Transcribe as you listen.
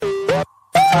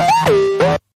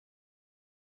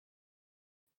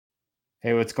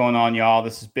Hey, what's going on, y'all?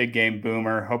 This is Big Game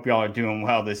Boomer. Hope y'all are doing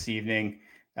well this evening.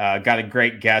 Got a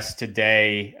great guest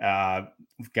today.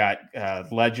 We've got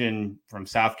legend from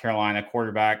South Carolina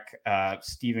quarterback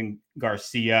Steven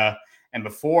Garcia. And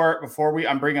before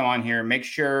I'm bringing him on here, make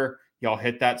sure y'all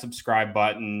hit that subscribe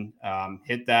button,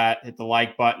 hit the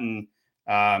like button,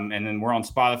 and then we're on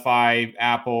Spotify,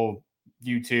 Apple,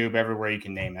 YouTube, everywhere you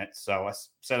can name it. So I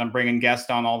said I'm bringing guests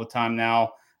on all the time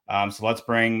now. So let's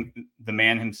bring the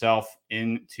man himself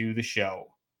into the show.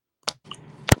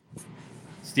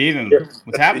 Steven,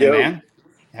 what's happening, Yo, man?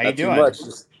 How you not too doing? much.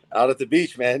 Just out at the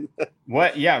beach, man.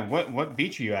 What? Yeah. What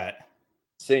beach are you at?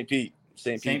 St. Pete,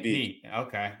 St. Pete St. Beach. Pete.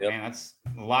 Okay, Yep. man, that's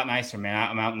a lot nicer, man.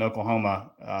 I'm out in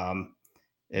Oklahoma.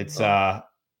 It's Oh,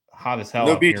 hot as hell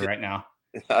no up here beaches. right now.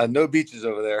 No beaches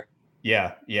over there,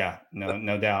 Yeah.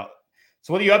 No doubt.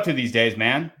 So what are you up to these days,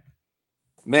 man?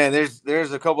 man.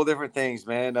 There's a couple different things,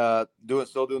 man.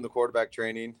 Still doing the quarterback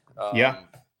training. Yeah.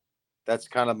 That's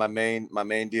kind of my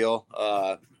main deal.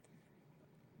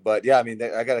 But yeah, I mean,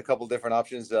 I got a couple different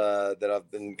options that I've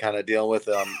been kind of dealing with.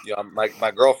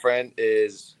 My girlfriend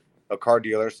is a car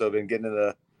dealer, so I've been getting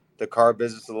into the car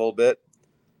business a little bit.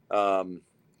 Um,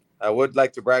 I would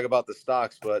like to brag about the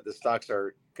stocks, but the stocks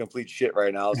are complete shit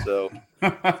right now. So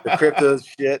the crypto's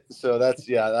shit. So that's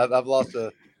I've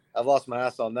lost my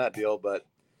ass on that deal. But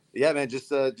yeah, man, just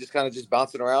kind of just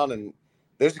bouncing around, and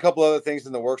there's a couple other things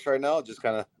in the works right now. Just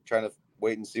kind of trying to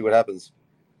wait and see what happens.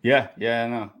 Yeah,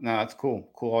 no, that's cool.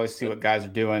 Cool. Always see what guys are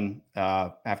doing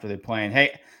after they're playing.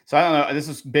 Hey, so I don't know. This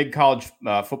is big college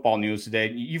football news today.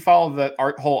 You follow the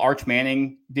whole Arch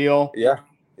Manning deal? Yeah,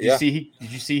 yeah, Did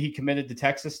you see he committed to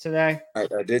Texas today? I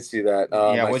did see that.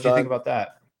 Yeah, what did you think about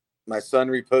that? My son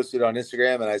reposted on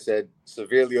Instagram, and I said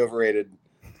severely overrated.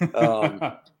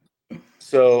 Um,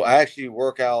 so I actually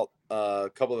work out a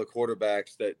couple of the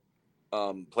quarterbacks that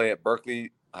play at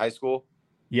Berkeley High School.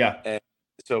 Yeah, And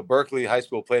so Berkeley High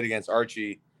School played against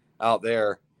Archie out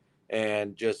there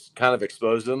and just kind of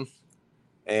exposed him.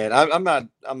 And I'm not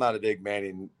a big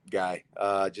Manning guy.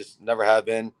 Just never have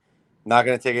been. Not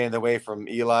going to take anything away from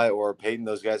Eli or Peyton.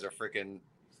 Those guys are freaking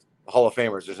Hall of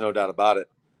Famers. There's no doubt about it.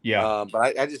 yeah.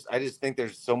 But I just think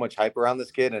there's so much hype around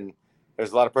this kid, and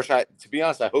there's a lot of pressure. To be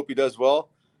honest, I hope he does well.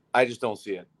 I just don't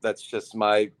see it. That's just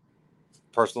my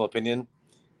personal opinion.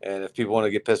 And if people want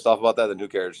to get pissed off about that, then who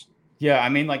cares? Yeah, I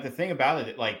mean, like the thing about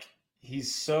it, like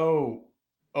he's so.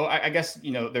 Oh, I guess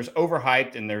there's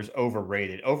overhyped and there's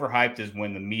overrated. Overhyped is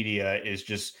when the media is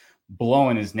just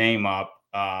blowing his name up,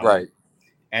 Right.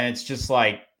 and it's just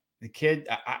like the kid.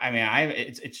 I mean,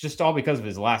 it's just all because of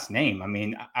his last name. I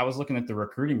mean, I was looking at the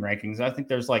recruiting rankings. I think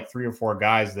there's like 3 or 4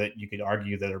 guys that you could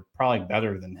argue that are probably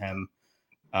better than him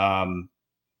um,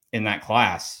 in that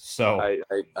class. So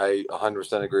I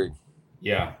 100% agree.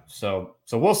 yeah, so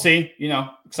we'll see.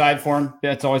 Excited for him.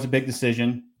 That's always a big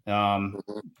decision. Mhm.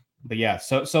 But yeah,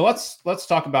 so let's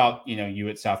talk about you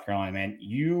at South Carolina, man.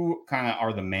 You kind of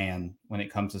are the man when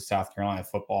it comes to South Carolina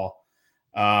football.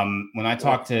 When I Yeah.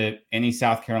 talk to any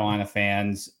South Carolina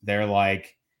fans, they're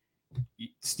like,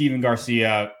 Steven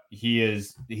Garcia.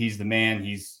 He's the man.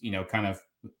 He's kind of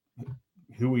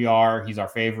who we are. He's our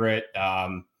favorite.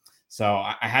 So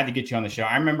I had to get you on the show.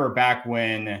 I remember back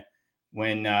when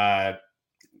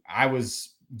I was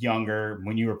younger,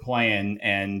 when you were playing,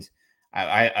 and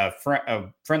a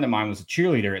friend of mine was a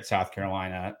cheerleader at South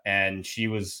Carolina, and she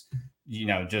was,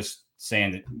 just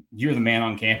saying that you're the man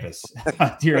on campus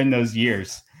during those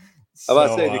years. I'm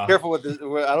about to say, So be careful with this.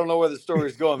 I don't know where the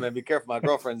story's going, man. Be careful. My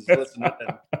girlfriend's listening.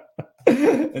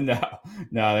 no,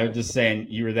 they're just saying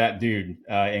you were that dude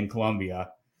in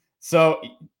Columbia. So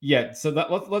yeah, so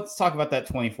let's talk about that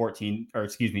 2014 or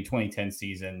excuse me 2010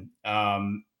 season.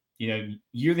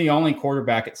 You're the only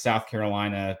quarterback at South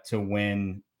Carolina to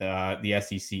win the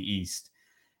SEC East.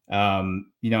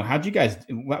 How'd you guys?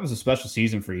 That was a special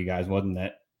season for you guys, wasn't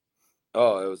it?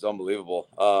 Oh, it was unbelievable.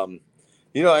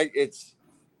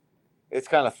 It's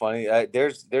kind of funny.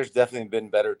 There's definitely been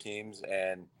better teams,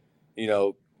 and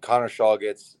Connor Shaw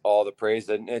gets all the praise,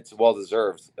 and it's well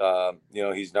deserved.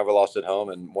 He's never lost at home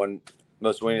and one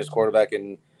most winningest quarterback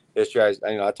in history.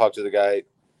 I talk to the guy,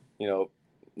 you know,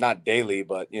 not daily,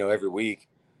 but every week.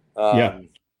 Yeah. Um,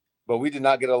 but we did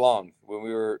not get along when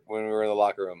we were in the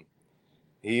locker room.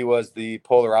 He was the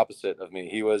polar opposite of me.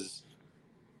 He was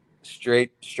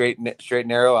straight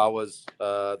narrow. I was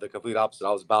the complete opposite.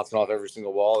 I was bouncing off every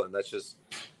single wall, and that's just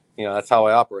that's how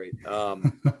I operate.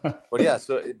 But yeah,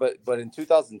 but in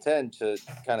 2010, to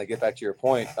kind of get back to your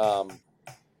point,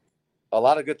 a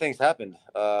lot of good things happened,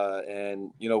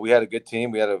 and we had a good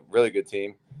team. We had a really good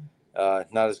team.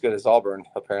 Not as good as Auburn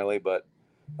apparently, but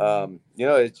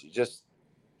it's just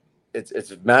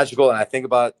it's magical, and I think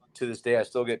about it to this day. I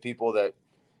still get people that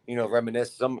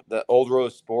reminisce. The old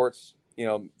Rose Sports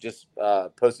just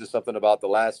posted something about the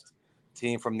last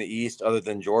team from the East other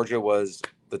than Georgia was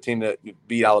the team that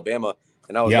beat Alabama,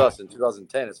 and that was Yeah. us in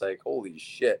 2010. It's like, holy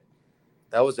shit,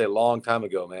 that was a long time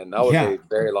ago, man. That was Yeah. a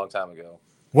very long time ago.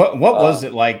 What was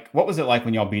it like? What was it like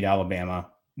when y'all beat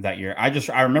Alabama that year?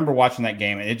 I remember watching that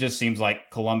game, and it just seems like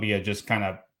Columbia just kind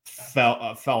of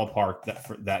fell apart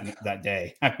that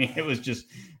day. I mean, it was just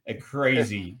a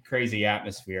crazy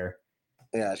atmosphere.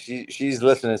 Yeah, she's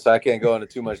listening, so I can't go into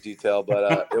too much detail,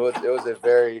 but it was a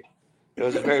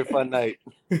very fun night.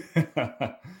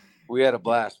 We had a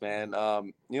blast, man.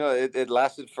 It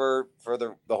lasted for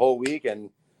the whole week, and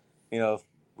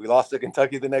we lost to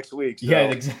Kentucky the next week. Yeah,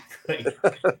 So exactly.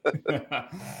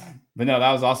 But no,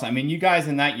 that was awesome. I mean, you guys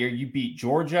in that year, you beat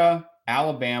Georgia,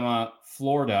 Alabama,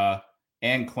 Florida,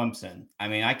 and Clemson. I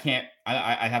mean, I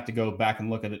have to go back and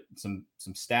look at some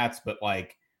stats, but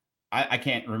like, I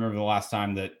can't remember the last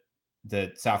time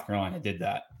that South Carolina did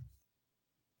that.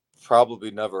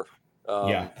 probably never.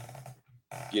 Yeah.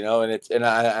 And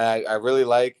I really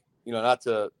like, not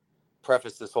to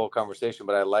preface this whole conversation,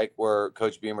 but I like where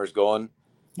Coach Beamer's going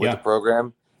with the Yeah.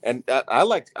 program, and I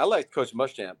liked Coach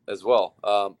Muschamp as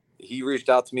well. He reached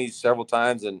out to me several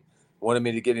times and wanted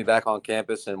me to get me back on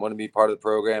campus and wanted me to be part of the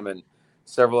program and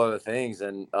several other things,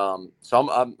 and so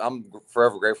I'm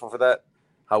forever grateful for that.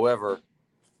 However,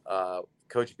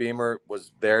 Coach Beamer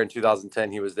was there in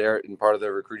 2010. He was there in part of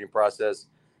the recruiting process.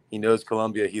 He knows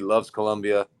Columbia. He loves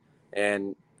Columbia,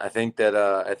 and I think that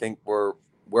where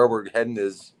we're heading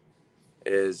is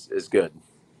good.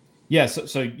 Yeah.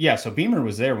 So Beamer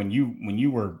was there when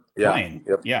you were Yeah. playing.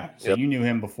 Yep. Yeah. So Yep. you knew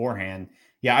him beforehand.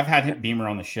 Yeah, I've had Beamer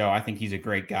on the show. I think he's a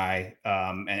great guy,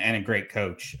 and a great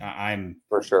coach.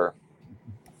 For sure.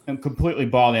 I'm completely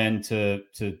bought in to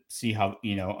see how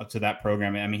to that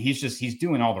program. I mean, he's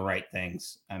doing all the right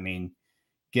things. I mean,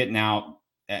 getting out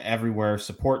everywhere,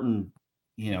 supporting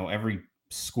every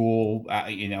school,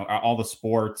 all the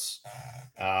sports.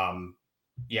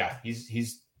 Yeah,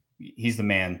 he's the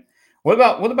man. What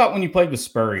about when you played with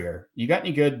Spurrier? You got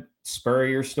any good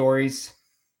Spurrier stories?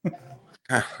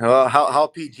 Well, how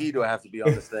PG do I have to be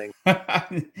on this thing?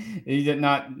 You did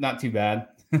not too bad.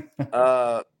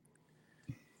 Uh,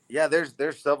 yeah, there's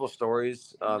several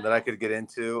stories that I could get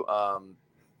into. I'm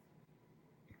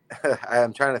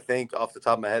trying to think off the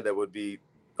top of my head that would be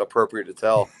appropriate to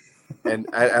tell, and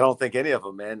I don't think any of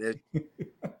them, man.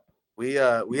 We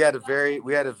had a very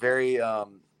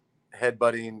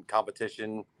headbutting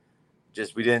competition.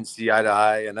 Just we didn't see eye to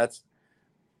eye, and that's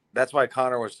why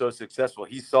Connor was so successful.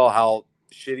 He saw how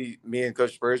shitty me and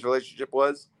Coach Spurrier's relationship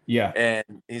was, Yeah. and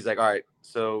he's like, "All right,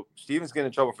 so Steven's getting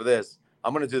in trouble for this.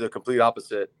 I'm going to do the complete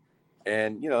opposite."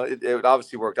 And it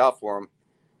obviously worked out for him,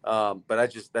 but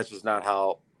that's just not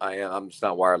how I am. I'm just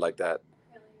not wired like that.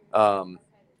 Um,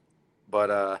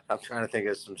 but I'm trying to think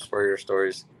of some Spurrier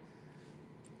stories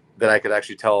that I could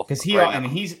actually tell Because right I now.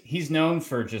 mean, he's known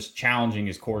for just challenging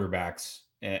his quarterbacks,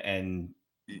 and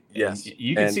Yes,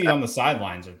 you can and see it on the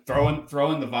sidelines of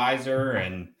throwing the visor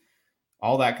and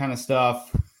all that kind of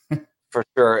stuff. for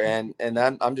sure, and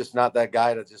I'm just not that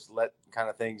guy to just let kind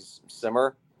of things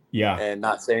simmer Yeah. and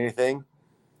not say anything.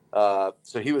 So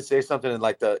he would say something in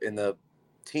the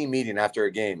team meeting after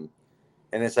a game,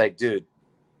 and it's like, dude,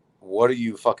 what are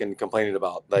you fucking complaining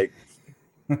about? Like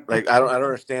I don't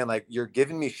understand. Like you're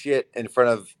giving me shit in front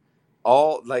of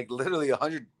all literally a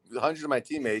hundred of my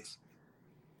teammates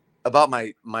about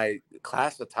my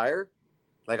class attire.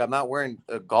 Like I'm not wearing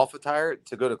a golf attire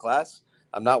to go to class.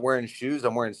 I'm not wearing shoes.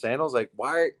 I'm wearing sandals. Like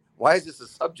why is this a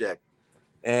subject?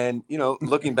 And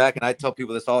looking back, and I tell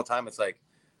people this all the time. It's like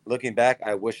looking back,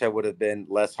 I wish I would have been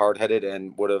less hard headed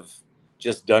and would have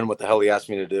just done what the hell he asked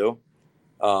me to do.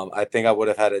 I think I would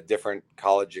have had a different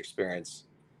college experience,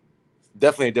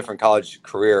 definitely a different college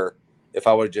career if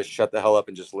I would have just shut the hell up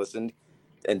and just listened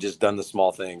and just done the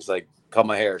small things like cut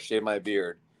my hair, shave my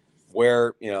beard,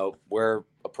 wear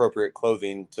appropriate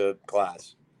clothing to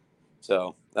class.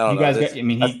 So I don't You know. guys got. I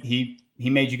mean, he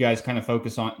made you guys kind of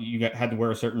focus on. Had to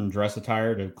wear a certain dress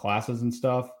attire to classes and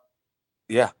stuff.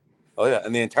 Yeah. Oh yeah.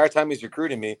 And the entire time he's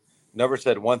recruiting me, never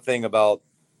said one thing about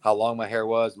how long my hair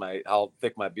was, how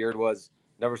thick my beard was.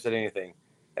 Never said anything.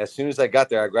 As soon as I got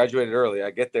there, I graduated early. I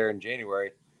get there in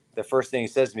January. The first thing he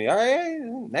says to me, "All right,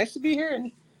 nice to be here,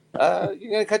 and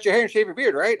you're gonna cut your hair and shave your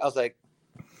beard, right?" I was like,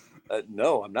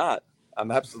 "No, I'm not.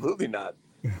 I'm absolutely not.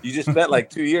 You just spent like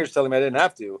 2 years telling me I didn't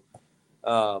have to."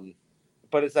 Um,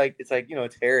 but it's like it's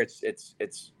hair.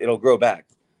 It'll grow back.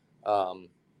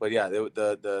 But yeah,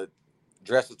 the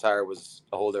dress attire was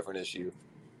a whole different issue.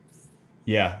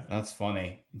 Yeah, that's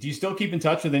funny. Do you still keep in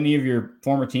touch with any of your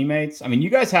former teammates? I mean, you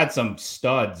guys had some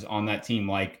studs on that team,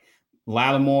 like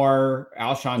Lattimore,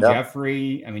 Alshon Yeah.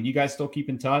 Jeffrey. I mean, you guys still keep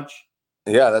in touch?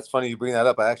 Yeah, that's funny you bring that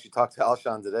up. I actually talked to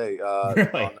Alshon today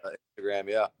Really? on Instagram.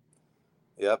 Yeah.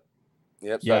 Yep.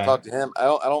 Yep. So I Yeah. talked to him. I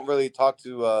don't really talk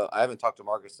to I haven't talked to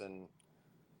Marcus in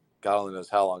God only knows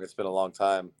how long. It's been a long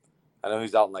time. I know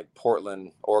he's out in like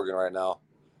Portland, Oregon right now.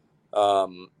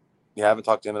 Um, yeah, I haven't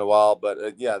talked to him in a while, but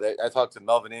I talked to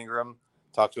Melvin Ingram,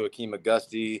 talked to Akeem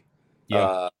Auguste, Yeah.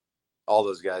 uh, all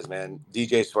those guys, man.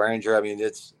 DJ Swearinger. I mean,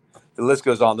 it's the list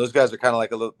goes on. Those guys are kind of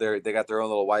like a little. They got their own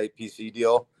little YPC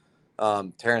deal.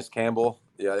 Terrence Campbell.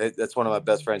 Yeah, that's one of my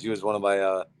best friends. He was one of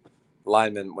my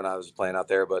linemen when I was playing out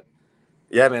there. But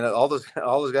yeah, man, all those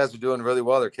guys are doing really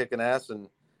well. They're kicking ass, and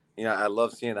I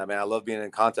love seeing that, man. I love being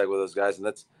in contact with those guys,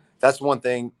 and that's one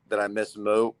thing that I miss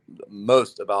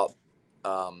most about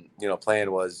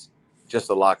playing was just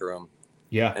the locker room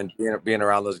Yeah. and being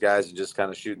around those guys and just kind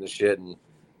of shooting the shit, and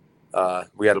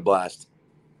we had a blast.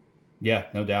 Yeah,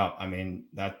 no doubt. I mean,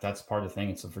 that's part of the thing.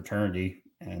 It's a fraternity,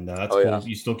 and that's Oh yeah, cool.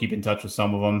 You still keep in touch with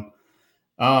some of them.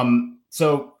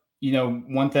 So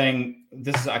one thing.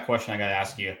 This is a question I got to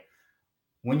ask you.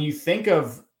 When you think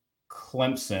of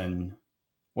Clemson,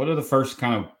 what are the first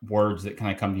kind of words that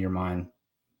kind of come to your mind?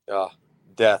 uh,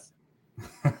 death.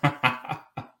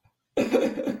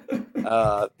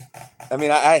 Uh, I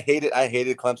mean, I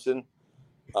hated Clemson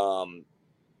um,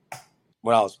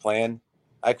 when I was playing.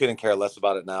 I couldn't care less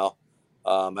about it now.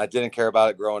 I didn't care about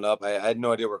it growing up. I had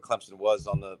no idea where Clemson was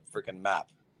on the freaking map.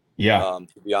 Yeah.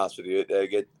 To be honest with you,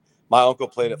 my uncle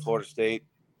played at Florida State,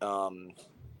 um,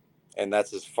 and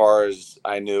that's as far as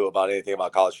I knew about anything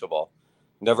about college football.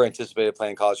 Never anticipated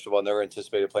playing college football. Never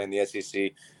anticipated playing the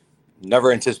SEC.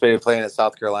 Never anticipated playing at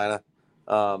South Carolina.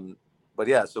 But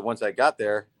yeah, so once I got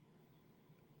there,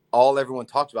 all everyone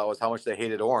talked about was how much they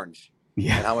hated orange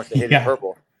Yeah. and how much they hated Yeah.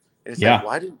 purple. And it's like,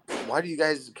 Yeah. why do you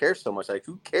guys care so much? Like,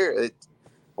 who cares?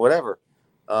 Whatever.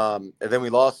 And then we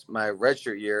lost my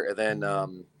redshirt year, and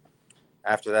then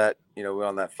after that, we went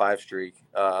on that 5 streak.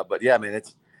 But yeah, I mean,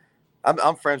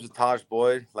 I'm friends with Taj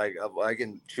Boyd. Like, I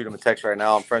can shoot him a text right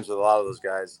now. I'm friends with a lot of those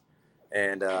guys,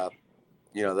 and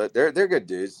they're good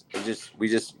dudes. We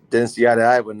just didn't see eye to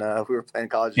eye when we were playing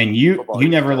college And you football you against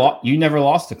each never other. lost you never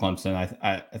lost to Clemson.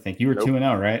 I think you were Nope.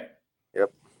 2-0, right?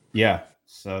 Yep. Yeah.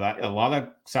 So that a Yep. lot of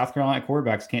South Carolina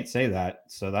quarterbacks can't say that.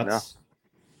 So No.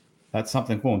 that's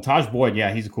something cool. And Taj Boyd,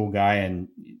 yeah, he's a cool guy, and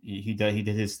he did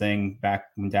his thing back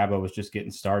when Dabo was just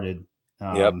getting started.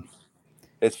 Yep. Um,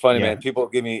 It's funny, man.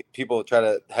 yeah, People try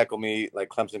to heckle me, like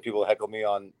Clemson people heckle me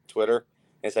on Twitter.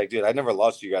 And it's like, dude, I never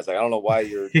lost to you guys. Like, I don't know why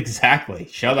you're exactly.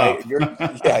 Shut like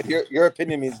up. your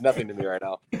opinion means nothing to me right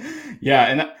now. Yeah,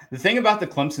 and the thing about the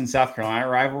Clemson South Carolina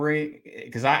rivalry,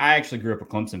 because I actually grew up a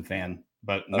Clemson fan,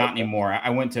 but not Okay. anymore. I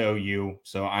went to OU,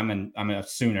 so I'm a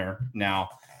Sooner now.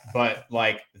 But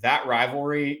like that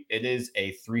rivalry, it is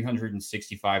a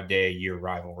 365-day a year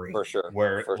rivalry For sure.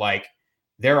 where For like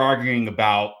they're arguing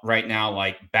about right now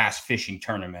like bass fishing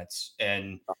tournaments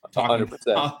and talking.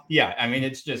 100%. Yeah, I mean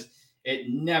it's just it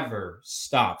never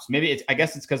stops. Maybe I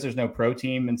guess it's because there's no pro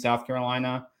team in South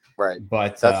Carolina, Right.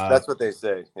 but That's what they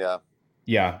say. Yeah.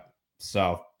 yeah.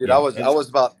 So Dude, I yeah, was I it's was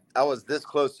about I was this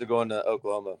close to going to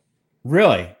Oklahoma.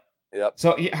 really. Yep.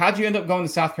 So how'd you end up going to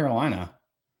South Carolina?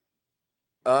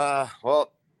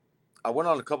 Well, I went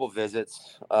on a couple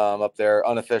visits up there,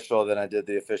 unofficial. Then I did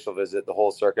the official visit, the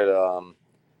whole circuit.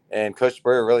 And Coach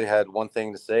Spurrier really had one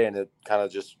thing to say, and it kind of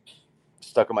just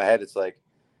stuck in my head. It's like,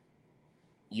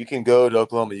 you can go to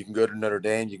Oklahoma, you can go to Notre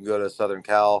Dame, you can go to Southern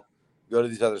Cal, go to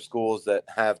these other schools that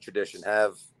have tradition,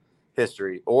 have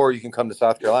history, or you can come to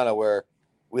South Carolina where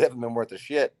we haven't been worth a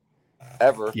shit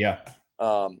ever, Yeah.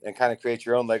 and kind of create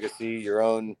your own legacy, your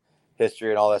own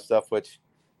history, and all that stuff. Which,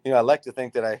 I like to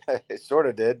think that I sort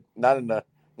of did, not in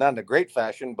a great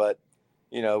fashion, but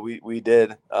we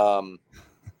did.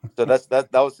 So that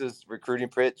was his recruiting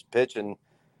pitch, and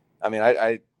I mean,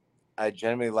 I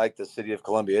genuinely like the city of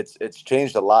Columbia. It's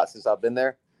changed a lot since I've been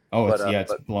there, Oh, but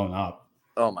it's blown up.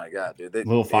 oh my god, dude,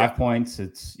 Little yeah, 5 points.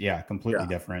 It's completely yeah,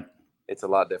 different. it's a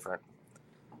lot different.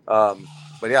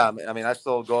 But yeah, I mean, I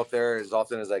still go up there as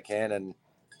often as I can, and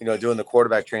doing the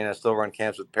quarterback training. I still run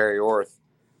camps with Perry Orth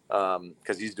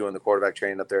because he's doing the quarterback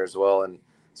training up there as well, and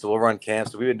so we'll run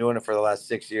camps. So we've been doing it for the last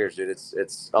 6 years, dude.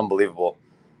 It's unbelievable.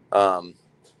 Um,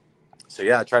 so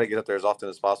yeah, I try to get up there as often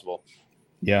as possible.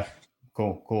 Yeah.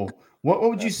 Cool. Cool. What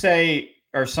would Yeah. you say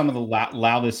are some of the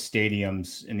loudest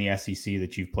stadiums in the SEC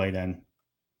that you've played in?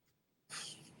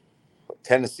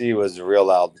 Tennessee was real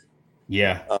loud.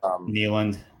 Yeah. Um,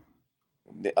 Neyland.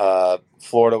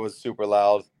 Florida was super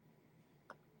loud.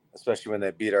 especially when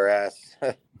they beat our ass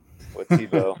with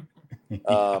Tebow.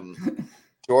 Yeah.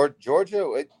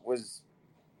 Georgia, it was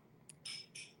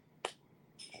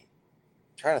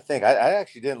trying to think. I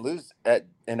actually didn't lose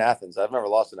in Athens. I've never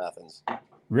lost in Athens.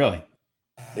 Really?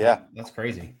 Yeah, That's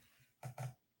crazy.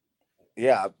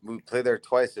 yeah. We played there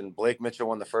twice, and Blake Mitchell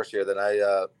won the first year. Then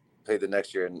I played the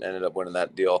next year and ended up winning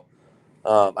that deal.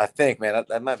 I think, man,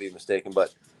 I might be mistaken,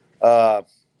 but uh,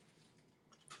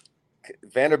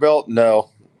 Vanderbilt,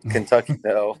 no. Kentucky,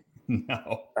 no.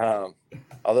 No.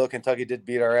 Although Kentucky did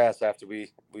beat our ass after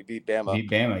we beat Bama. Beat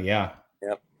Bama, yeah.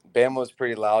 Yep. Bama was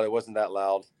pretty loud. It wasn't that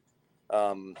loud.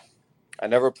 I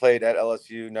never played at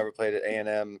LSU. Never played at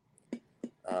A&M.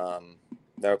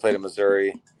 Never played at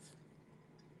Missouri. I'm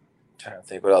trying to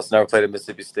think what else. Never played at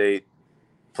Mississippi State.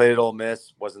 Played at Ole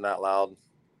Miss. Wasn't that loud.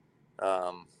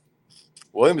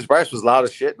 Williams-Brice was loud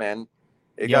as shit, man.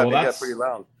 It Yeah, well, got pretty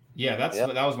loud.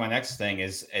 that was my next thing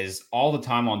is all the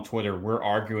time on Twitter we're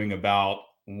arguing about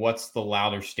what's the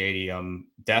louder stadium,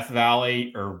 Death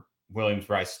Valley or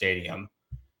Williams-Brice Stadium.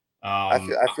 I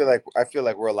feel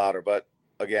like we're louder, but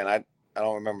again, I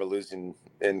don't remember losing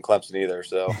in Clemson either.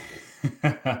 So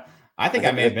I think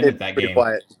I may have been it's at that pretty game.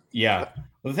 quiet. Yeah.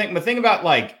 Well, the thing about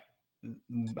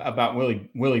about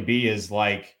Willie B is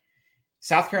like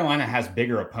South Carolina has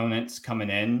bigger opponents coming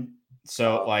in.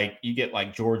 So like you get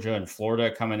like Georgia and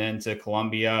Florida coming into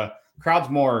Columbia.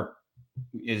 Crowd's more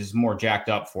jacked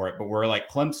up for it. But we're like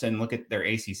Clemson, look at their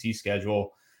ACC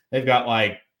schedule. They've got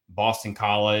like Boston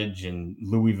College and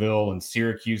Louisville and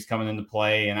Syracuse coming into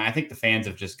play. And I think the fans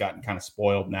have just gotten kind of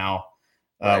spoiled now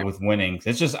Right. with winning.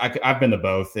 It's just, I've been to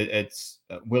both. It's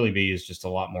Willie B is just a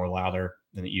lot more louder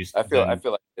than it used to be. I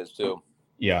feel like it is too.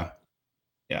 Yeah.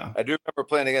 Yeah. I do remember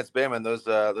playing against Bama, and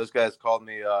those guys called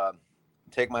me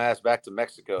take my ass back to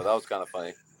Mexico. That was kind of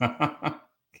funny. And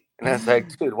I was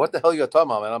like, dude, what the hell are you talking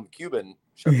about, man? I'm Cuban.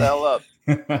 Shut the hell up.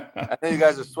 I know you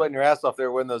guys are sweating your ass off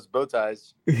there wearing those bow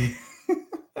ties. Hey,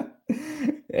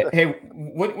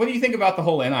 what do you think about the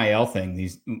whole NIL thing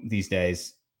these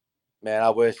days? Man, I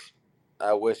wish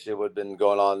it would have been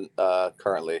going on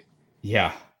currently.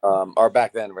 Yeah. Or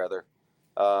back then rather.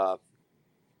 Yeah,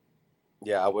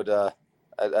 I would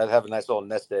I'd have a nice little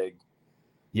nest egg.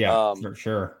 Yeah, for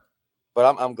sure.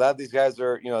 But I'm glad these guys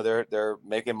are, they're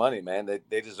making money, man.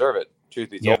 They deserve it, truth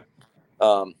be told. Yep.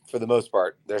 For the most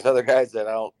part. There's other guys that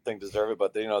I don't think deserve it,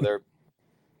 but they're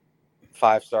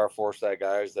 5-star, 4-star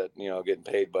guys that, getting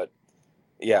paid. But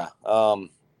yeah, I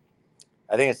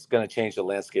think it's going to change the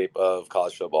landscape of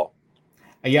college football.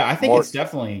 Yeah, I think it's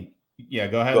definitely. Yeah,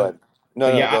 go ahead. Go ahead.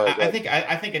 No, yeah, go ahead. I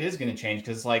think it is going to change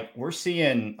because like we're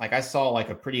seeing, like I saw like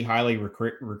a pretty highly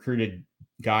recruited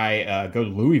guy go to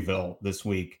Louisville this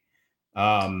week,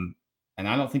 and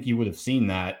I don't think you would have seen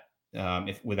that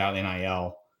if without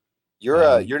NIL.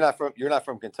 You're not from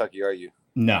Kentucky, are you?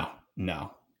 No.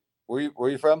 Where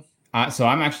you from? So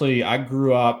I'm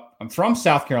from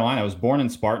South Carolina. I was born in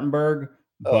Spartanburg,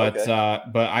 but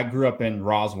I grew up in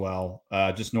Roswell,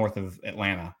 just north of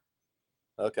Atlanta.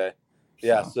 Okay.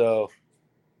 Yeah. So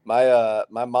my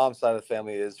mom's side of the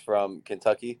family is from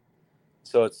Kentucky,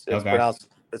 so it's pronounced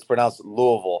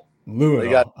Louisville.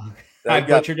 Louisville. I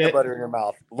butchered it. Butter in your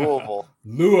mouth. Louisville.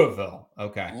 Louisville.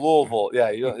 Okay. Louisville.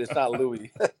 Yeah. It's not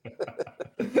Louis.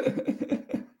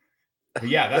 But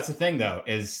yeah, that's the thing though,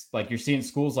 is like you're seeing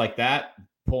schools like that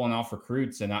pulling off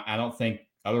recruits, and I don't think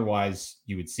otherwise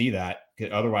you would see that.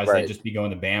 Otherwise, they'd just be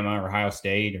going to Bama or Ohio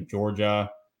State or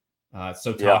Georgia. It's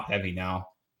so top heavy now.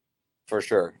 For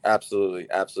sure, absolutely.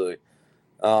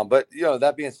 But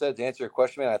that being said, to answer your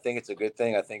question, man, I think it's a good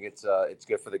thing. I think it's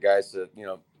good for the guys to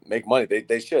make money.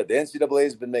 They should. The NCAA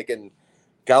has been making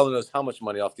God knows how much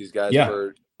money off these guys for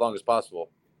as long as possible.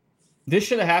 This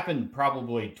should have happened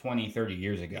probably 20, 30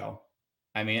 years ago.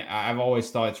 I mean, I've always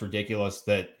thought it's ridiculous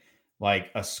that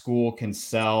like a school can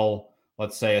sell,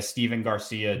 let's say, a Steven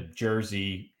Garcia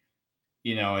jersey,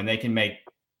 and they can make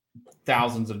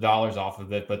thousands of dollars off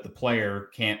of it, but the player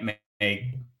can't make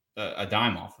a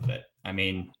dime off of it. I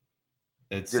mean,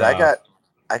 it's. Dude, I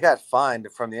got fined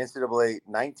from the NCAA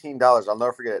 $19. I'll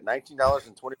never forget it.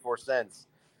 $19.24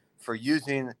 for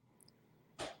using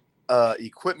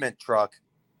equipment truck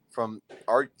from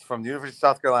the University of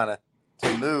South Carolina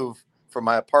to move from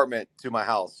my apartment to my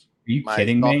house. Are you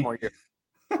kidding me? Year.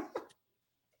 I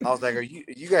was like,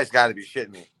 you guys got to be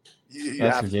shitting me.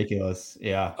 That's ridiculous.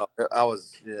 Yeah. I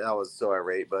was so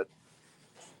irate, but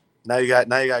now you got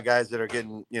guys that are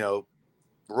getting,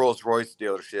 Rolls Royce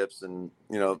dealerships and,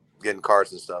 getting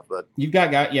cars and stuff, but you've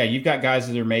got guys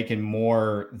that are making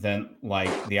more than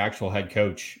like the actual head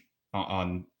coach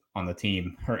on on the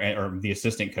team or the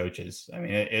assistant coaches. I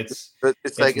mean, It's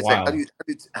it's like wild.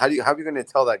 how are you going to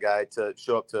tell that guy to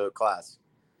show up to class?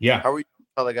 Yeah. How are you going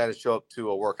to tell that guy to show up to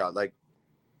a workout? Like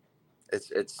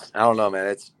it's I don't know, man.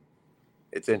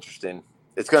 It's interesting.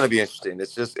 It's going to be interesting.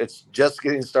 It's just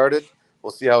getting started.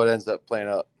 We'll see how it ends up playing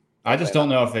out. I just don't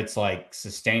know if it's like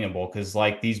sustainable because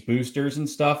like these boosters and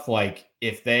stuff, like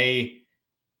if they,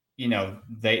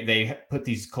 they put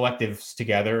these collectives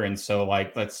together, and so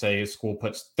like let's say a school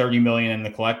puts 30 million in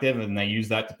the collective and they use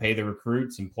that to pay the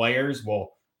recruits and players.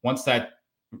 Well, once that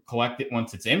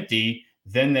once it's empty,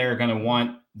 then they're going to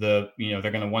want they're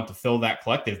going to want to fill that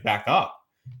collective back up.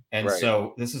 And Right.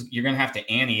 so you're going to have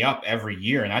to ante up every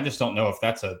year. And I just don't know if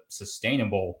that's a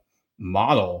sustainable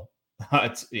model. I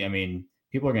mean,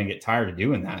 people are going to get tired of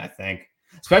doing that, I think,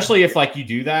 especially if like you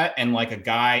do that and like a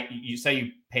guy, you say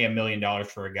you pay $1 million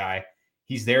for a guy,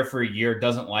 he's there for a year,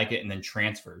 doesn't like it, and then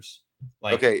transfers.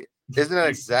 Like, okay, isn't that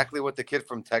exactly what the kid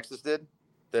from Texas did?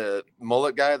 The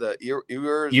mullet guy, the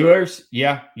Ewers,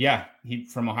 yeah, he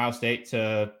from Ohio State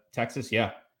to Texas,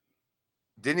 yeah.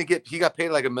 Didn't he got paid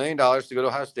like $1 million to go to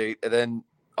Ohio State, and then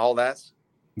all that?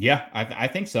 Yeah, I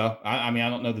think so. I mean, I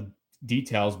don't know the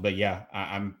details, but yeah,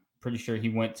 I'm pretty sure he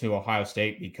went to Ohio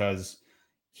State because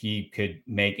he could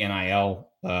make NIL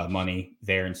money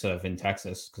there instead of in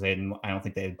Texas because I don't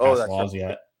think they had passed laws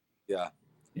yet. Yeah.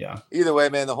 Yeah. Either way,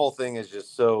 man, the whole thing is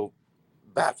just so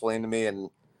baffling to me,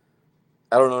 and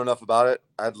I don't know enough about it.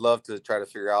 I'd love to try to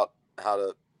figure out how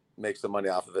to make some money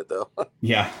off of it, though.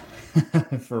 Yeah,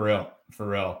 for real.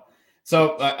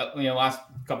 So, last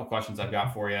couple questions I've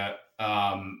got for you.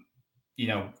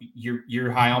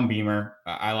 You're high on Beamer.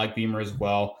 I like Beamer as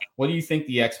well. What do you think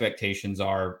the expectations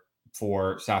are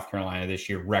for South Carolina this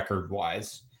year, record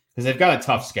wise? Because they've got a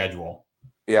tough schedule.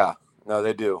 Yeah, no,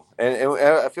 they do, and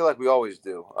I feel like we always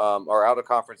do. Our out of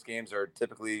conference games are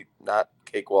typically not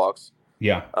cakewalks.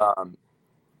 Yeah.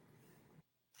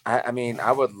 I mean,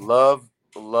 I would love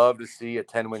to see a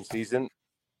 10-win season.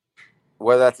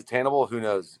 Whether that's attainable, who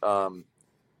knows?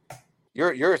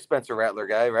 You're a Spencer Rattler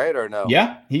guy, right? Or no?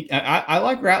 Yeah, I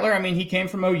like Rattler. I mean, he came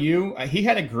from OU. He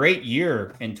had a great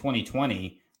year in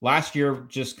 2020. Last year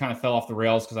just kind of fell off the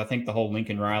rails because I think the whole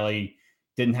Lincoln Riley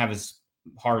didn't have his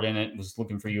heart in it. Was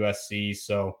looking for USC,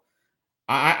 so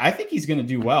I think he's going to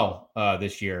do well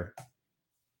this year.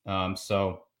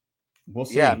 So we'll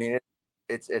see. Yeah, I mean,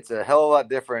 it's a hell of a lot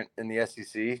different in the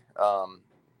SEC.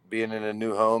 Being in a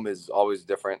new home is always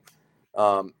different.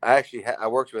 I actually I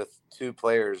worked with two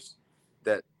players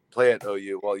that play at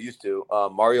OU. Well, used to.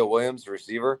 Mario Williams,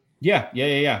 receiver. Yeah.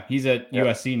 He's at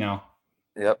USC now.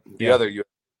 Yep. The other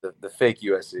the fake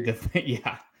USC.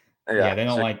 Yeah. They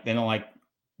don't like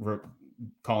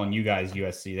calling you guys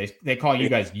USC. They call you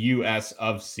guys US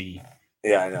of C.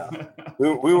 Yeah, I know.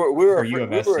 we were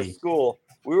a school.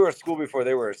 We were a school before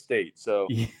they were a state. So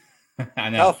yeah, I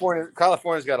know.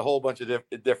 California's got a whole bunch of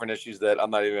different issues that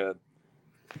I'm not even going to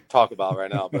talk about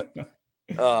right now.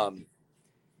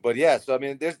 But yeah. So I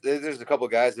mean, there's a couple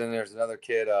of guys, and there's another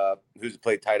kid who's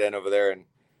played tight end over there, and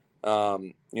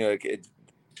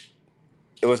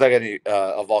it was like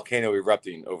a volcano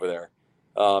erupting over there.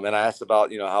 And I asked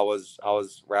about how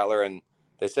was Rattler, and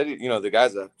they said the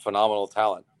guy's a phenomenal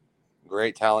talent.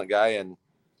 Great talent guy, and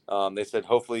they said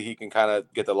hopefully he can kind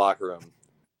of get the locker room.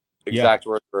 Exact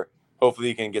word for hopefully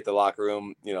he can get the locker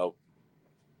room,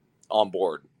 on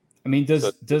board. I mean, does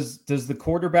the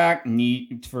quarterback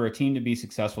need, for a team to be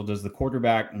successful, does the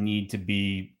quarterback need to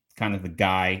be kind of the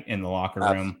guy in the locker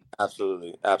room?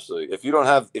 Absolutely. If you don't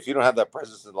have that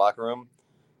presence in the locker room,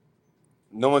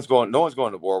 no one's going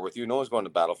to war with you. No one's going to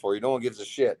battle for you. No one gives a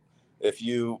shit if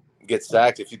you get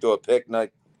sacked, if you throw a pick.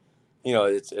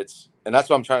 It's and that's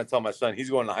what I'm trying to tell my son. He's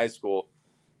going to high school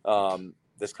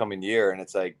this coming year, and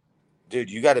it's like, dude,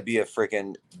 you got to be a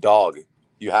freaking dog.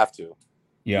 You have to.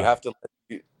 Yeah.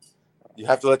 You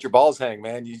have to let your balls hang,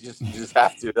 man. You just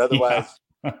have to.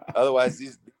 Otherwise,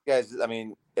 these guys. I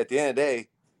mean, at the end of the day,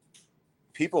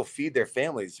 people feed their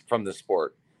families from the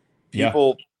sport.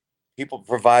 People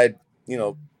provide.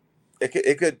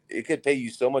 It could pay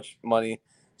you so much money,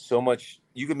 so much.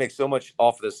 You could make so much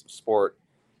off of this sport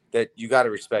that you got to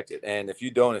respect it. And if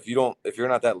you're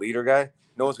not that leader guy,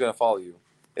 no one's going to follow you.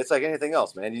 It's like anything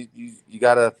else, man. You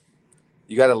gotta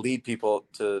lead people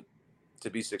to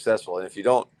be successful. And if you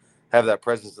don't have that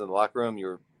presence in the locker room,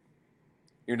 you're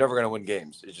never going to win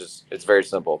games. It's very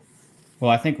simple.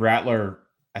 Well, I think Rattler,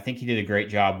 he did a great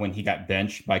job when he got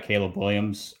benched by Caleb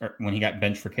Williams, or when he got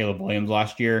benched for Caleb Williams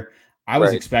last year. I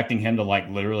was expecting him to like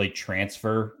literally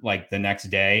transfer like the next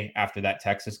day after that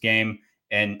Texas game.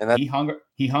 And he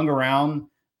hung around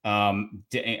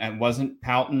And wasn't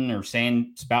pouting or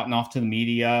spouting off to the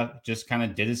media, just kind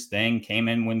of did his thing, came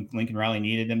in when Lincoln Riley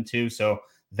needed him to. So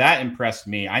that impressed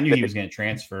me. I knew he was going to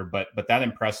transfer, but that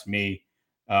impressed me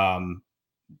to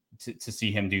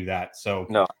see him do that. So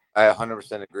no, I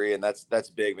 100% agree. And that's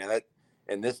big, man. That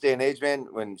in this day and age, man,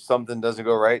 when something doesn't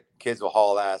go right, kids will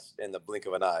haul ass in the blink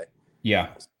of an eye. yeah.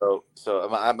 So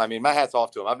I mean, my hat's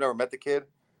off to him. I've never met the kid.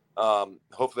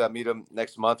 Hopefully I meet him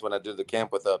next month when I do the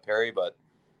camp with Perry, but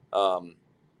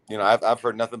I've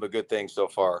heard nothing but good things so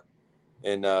far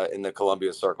in the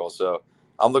Columbia circle. So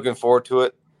I'm looking forward to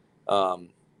it.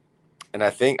 And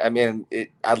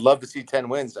I'd love to see 10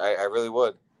 wins. I really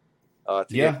would. To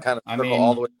get kind of circle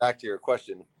all the way back to your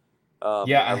question.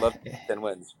 I love 10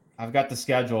 wins. I've got the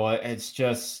schedule. It's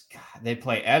just they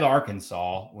play at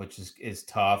Arkansas, which is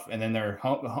tough, and then their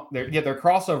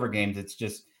crossover games. It's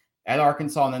just at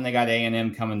Arkansas, and then they got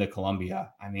A&M coming to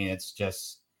Columbia. I mean, it's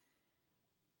just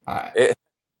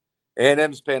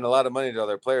A&M's paying a lot of money to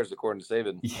other players, according to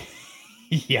Saban.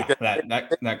 Yeah,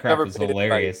 that crap is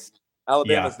hilarious.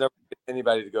 Alabama's never paid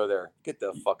anybody to go there. Get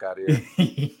the fuck out of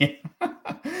here.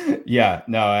 Yeah,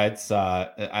 no, it's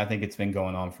I think it's been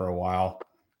going on for a while,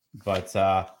 but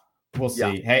we'll see.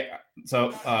 Yeah. Hey,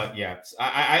 so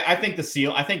I think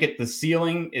the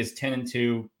ceiling is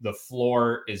 10-2. The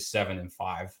floor is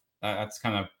 7-5. That's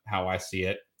kind of how I see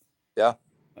it. Yeah,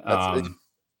 that's a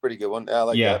pretty good one. I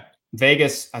like that.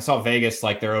 Vegas, I saw Vegas,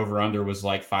 like their over under was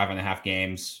like 5.5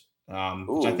 games,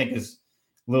 which I think is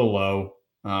a little low.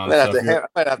 Hammer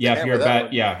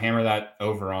that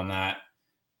over on that.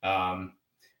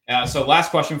 So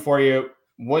last question for you.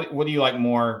 What do you like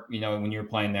more, when you were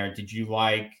playing there? Did you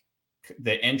like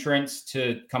the entrance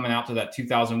to coming out to that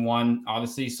 2001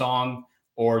 Odyssey song,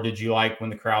 or did you like when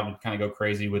the crowd would kind of go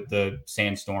crazy with the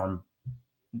Sandstorm?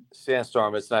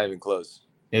 Sandstorm, it's not even close.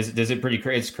 Is it pretty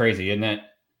crazy? It's crazy, isn't it?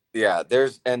 Yeah,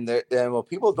 and what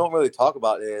people don't really talk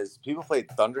about is people played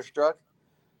Thunderstruck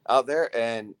out there,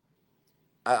 and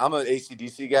I'm an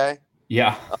AC/DC guy.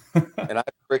 Yeah. And I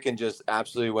freaking just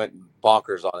absolutely went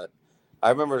bonkers on it. I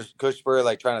remember Cushbury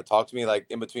like trying to talk to me like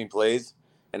in between plays,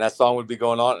 and that song would be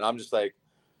going on, and I'm just like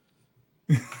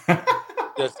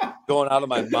just going out of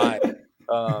my mind.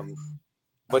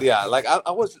 But yeah, like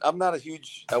I was never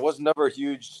a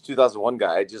huge 2001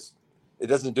 guy. It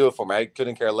doesn't do it for me. I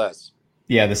couldn't care less.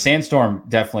 Yeah, the Sandstorm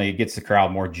definitely gets the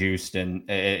crowd more juiced, and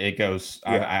it goes.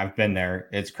 Yeah. I've been there.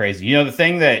 It's crazy. The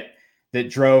thing that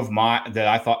drove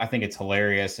I think it's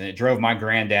hilarious, and it drove my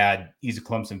granddad, he's a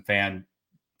Clemson fan,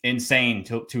 insane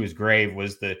to his grave,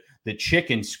 was the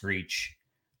chicken screech,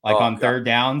 like on God. Third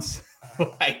downs.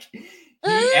 Like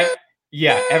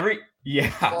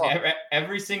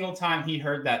every single time he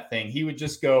heard that thing, he would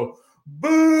just go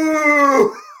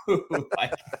boo.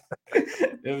 Like,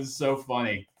 it was so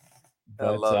funny. But,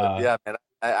 I love it. Yeah, man.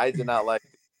 I did not like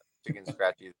chicken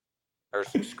scratch either, or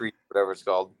screech, whatever it's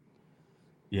called.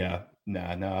 Yeah,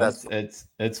 no,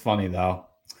 it's funny though.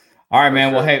 All right,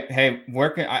 man. Sure. Well, hey,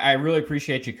 I really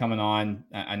appreciate you coming on.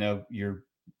 I know you're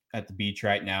at the beach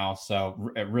right now,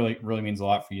 so it really means a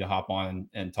lot for you to hop on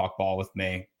and talk ball with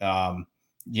me. Can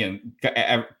you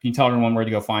tell everyone where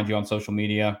to go find you on social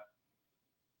media?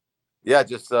 Yeah,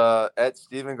 just at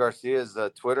Steven Garcia's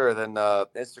Twitter, and then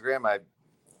Instagram. I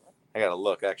gotta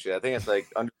look. Actually, I think it's like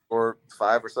 _5 or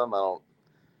something.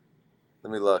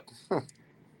 Let me look.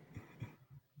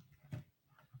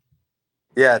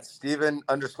 Yeah, it's Steven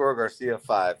 _Garcia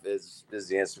 5 is the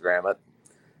Instagram.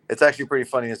 It's actually pretty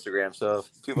funny Instagram, so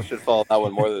people should follow that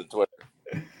one more than Twitter.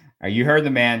 You heard the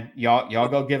man. Y'all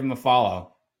go give him a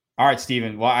follow. All right,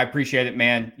 Steven. Well, I appreciate it,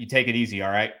 man. You take it easy,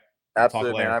 all right?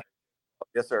 Absolutely, man.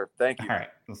 Yes, sir. Thank you. All right.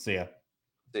 We'll see you.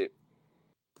 See you.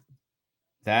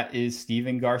 That is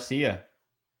Steven Garcia.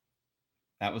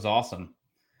 That was awesome.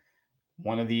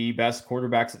 One of the best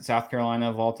quarterbacks at South Carolina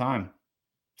of all time.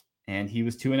 And he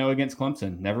was 2-0 against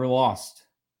Clemson. Never lost.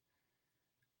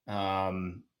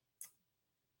 We'll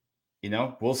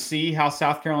see how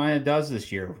South Carolina does this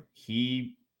year.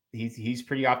 He's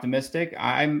pretty optimistic.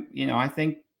 I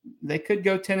think they could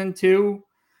go 10-2.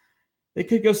 They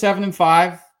could go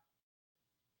 7-5.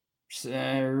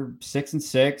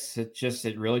 6-6.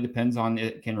 It really depends on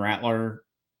it. Can Rattler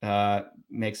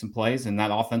make some plays? And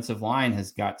that offensive line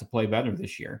has got to play better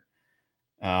this year.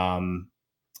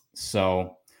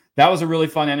 So that was a really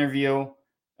fun interview.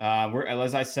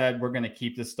 As I said, we're going to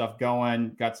keep this stuff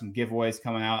going. Got some giveaways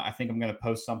coming out. I think I'm going to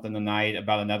post something tonight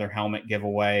about another helmet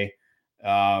giveaway.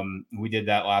 We did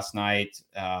that last night.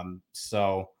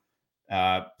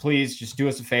 Please just do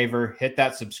us a favor, hit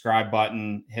that subscribe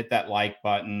button, hit that like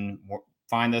button,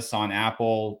 find us on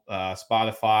Apple,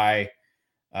 Spotify,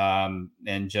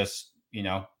 and just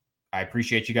I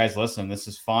appreciate you guys listening. This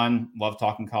is fun. Love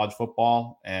talking college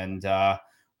football, and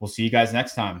we'll see you guys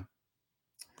next time.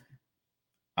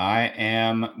 I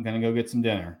am going to go get some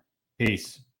dinner.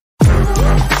 Peace.